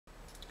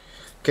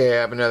Okay,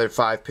 I have another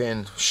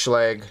 5-pin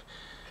Schlage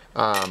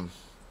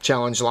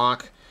challenge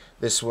lock.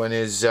 This one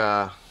is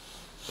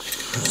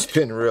it's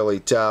been really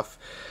tough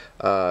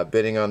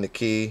bidding on the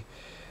key.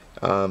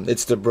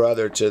 It's the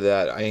brother to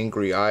that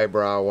angry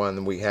eyebrow one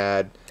that we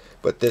had,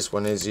 but this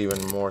one is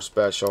even more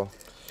special.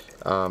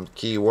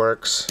 Key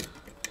works,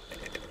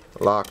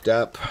 locked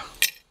up.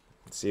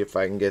 Let's see if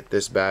I can get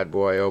this bad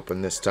boy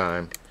open this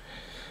time.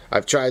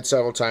 I've tried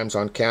several times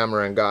on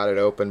camera and got it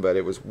open, but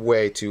it was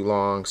way too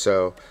long,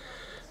 so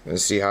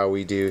let's see how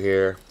we do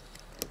here.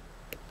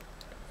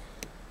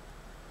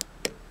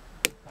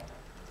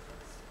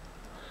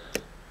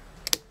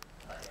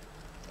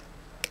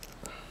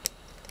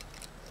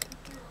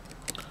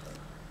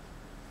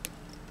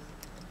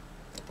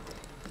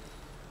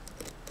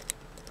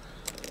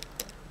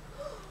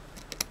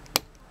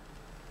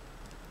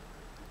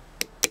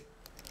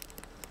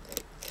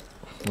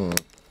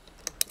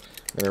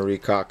 I'm gonna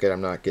recock it.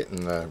 I'm not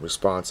getting the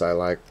response I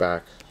like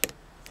back.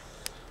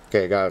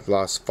 Okay, got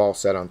lost false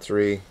set on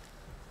 3.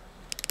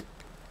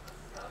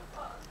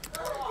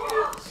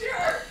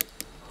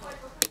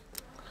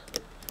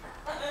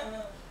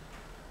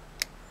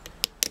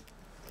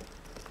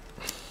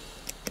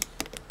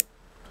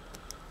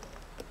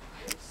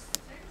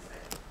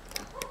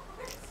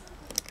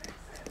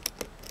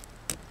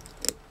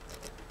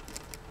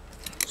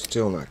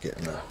 Still not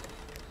getting the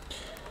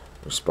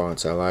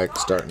response I like.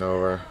 Starting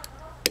over.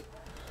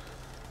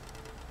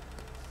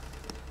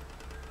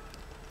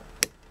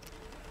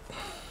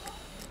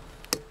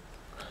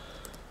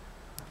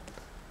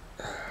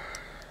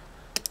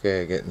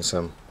 Okay, getting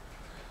some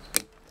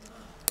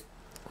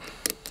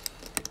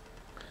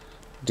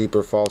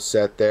deeper false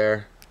set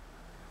there.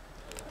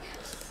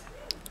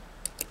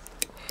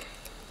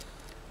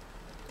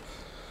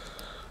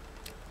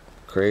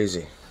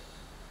 Crazy.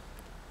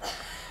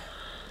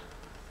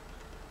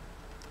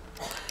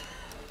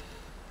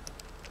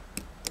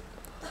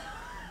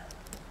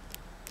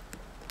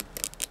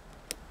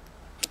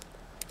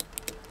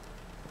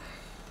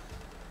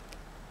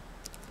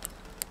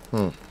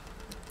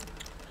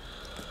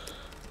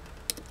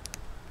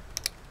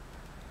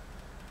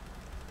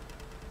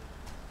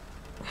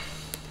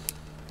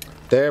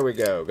 There we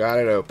go, got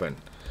it open.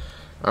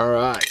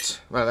 Alright,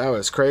 wow, that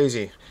was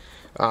crazy.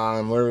 Where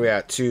are we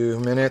at?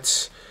 2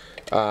 minutes.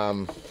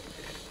 Okay,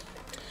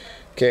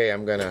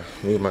 I'm gonna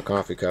move my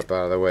coffee cup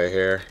out of the way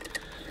here.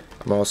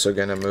 I'm also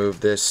gonna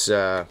move this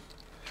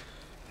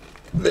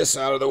this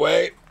out of the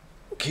way,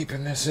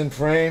 keeping this in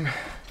frame.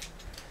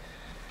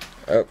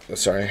 Oh,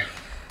 sorry.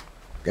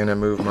 Gonna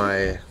move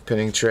my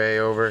pinning tray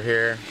over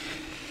here.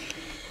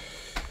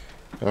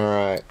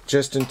 Alright,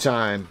 just in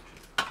time.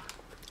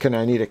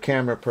 I need a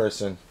camera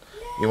person.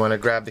 You want to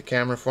grab the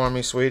camera for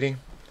me, sweetie?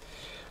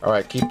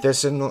 Alright, keep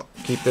this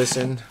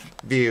in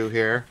view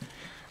here.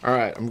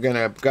 Alright, I'm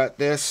gonna gut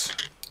this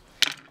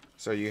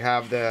so you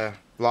have the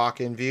lock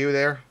in view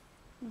there.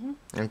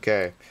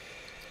 Okay.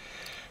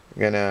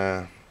 I'm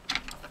gonna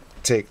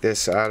take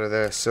this out of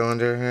the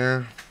cylinder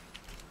here.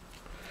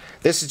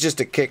 This is just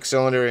a kick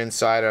cylinder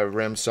inside a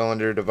rim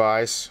cylinder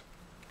device.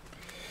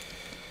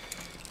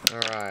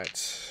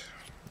 Alright,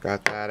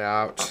 got that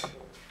out.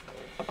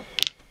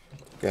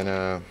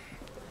 Gonna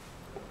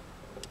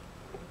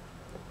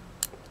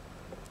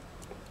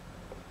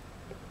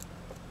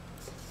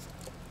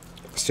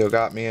still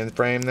got me in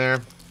frame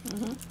there.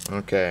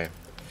 Okay.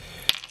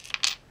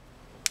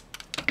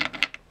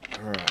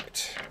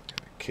 Alright,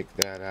 gonna kick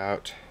that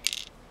out.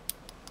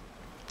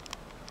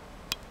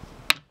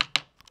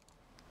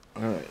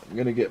 Alright, I'm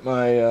gonna get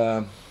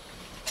my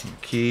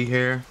key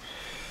here.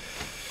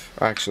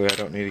 Actually, I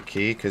don't need a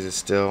key because it's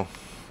still.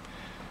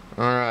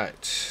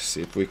 Alright,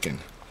 see if we can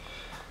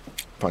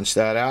punch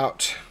that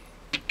out.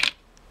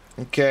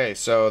 Okay,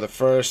 so the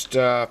first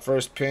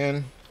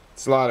pin,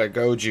 it's a lot of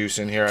go juice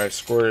in here. I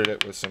squirted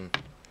it with some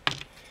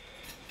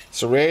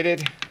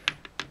serrated,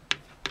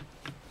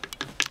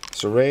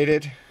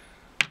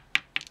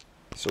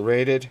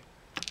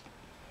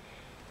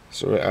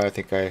 I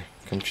think I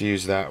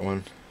confused that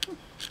one.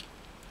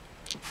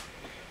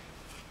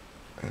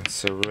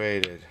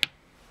 Serrated.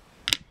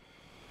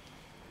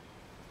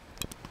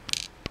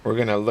 We're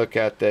gonna look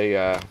at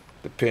the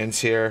pins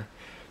here.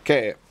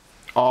 Okay,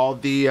 all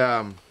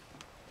the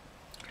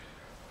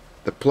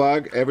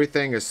plug,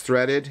 everything is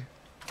threaded.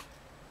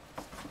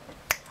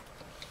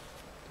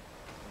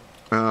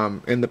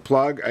 In the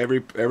plug,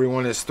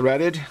 everyone is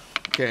threaded.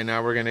 Okay,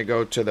 now we're gonna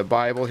go to the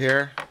Bible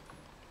here.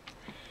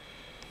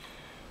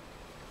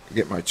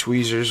 Get my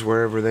tweezers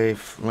wherever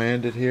they've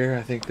landed here.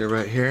 I think they're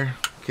right here.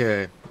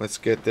 Okay, let's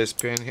get this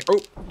pin here.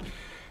 Oh,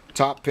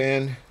 top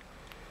pin.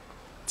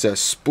 It's a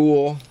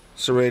spool,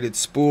 serrated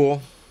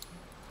spool.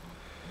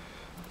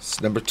 It's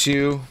number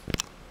 2,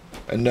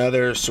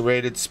 another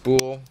serrated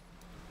spool.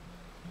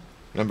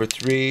 Number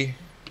 3,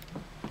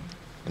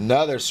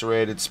 another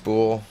serrated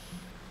spool.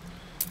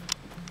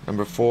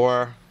 Number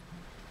 4,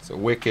 it's a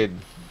wicked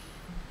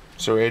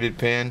serrated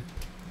pin.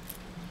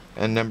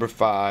 And number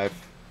 5,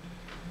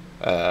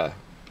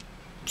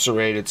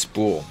 serrated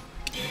spool.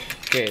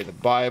 Okay, the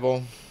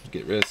Bible.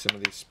 Get rid of some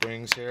of these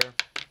springs here.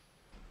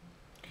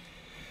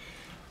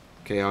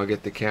 Okay, I'll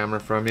get the camera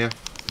from you.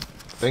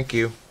 Thank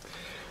you.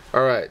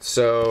 Alright,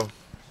 so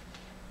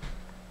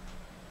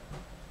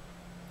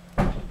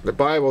the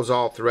Bible's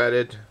all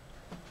threaded.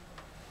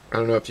 I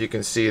don't know if you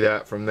can see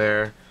that from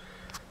there,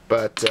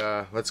 but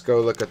let's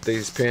go look at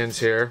these pins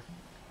here.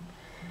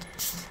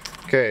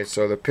 Okay,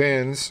 so the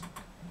pins,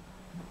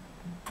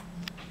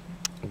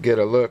 get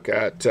a look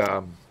at,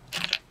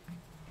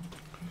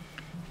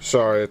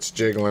 sorry, it's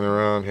jiggling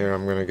around here.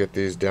 I'm going to get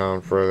these down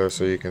further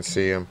so you can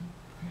see them.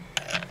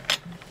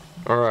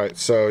 Alright,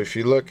 so if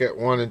you look at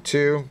 1 and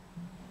 2,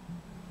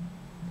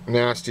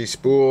 nasty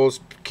spools.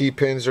 Key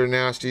pins are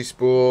nasty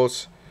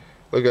spools.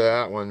 Look at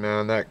that one,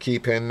 man. That key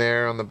pin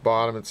there on the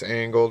bottom, it's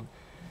angled.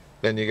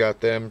 Then you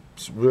got them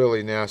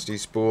really nasty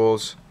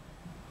spools.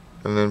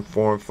 And then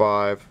 4 and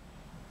 5.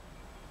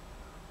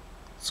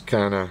 It's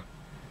kind of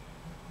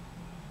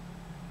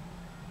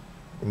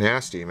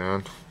nasty,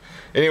 man.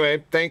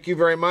 Anyway, thank you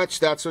very much.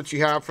 That's what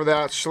you have for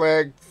that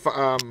Schlage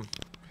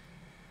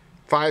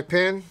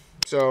 5-pin.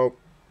 So,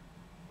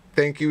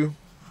 thank you.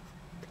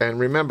 And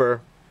remember,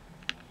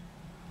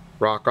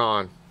 rock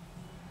on.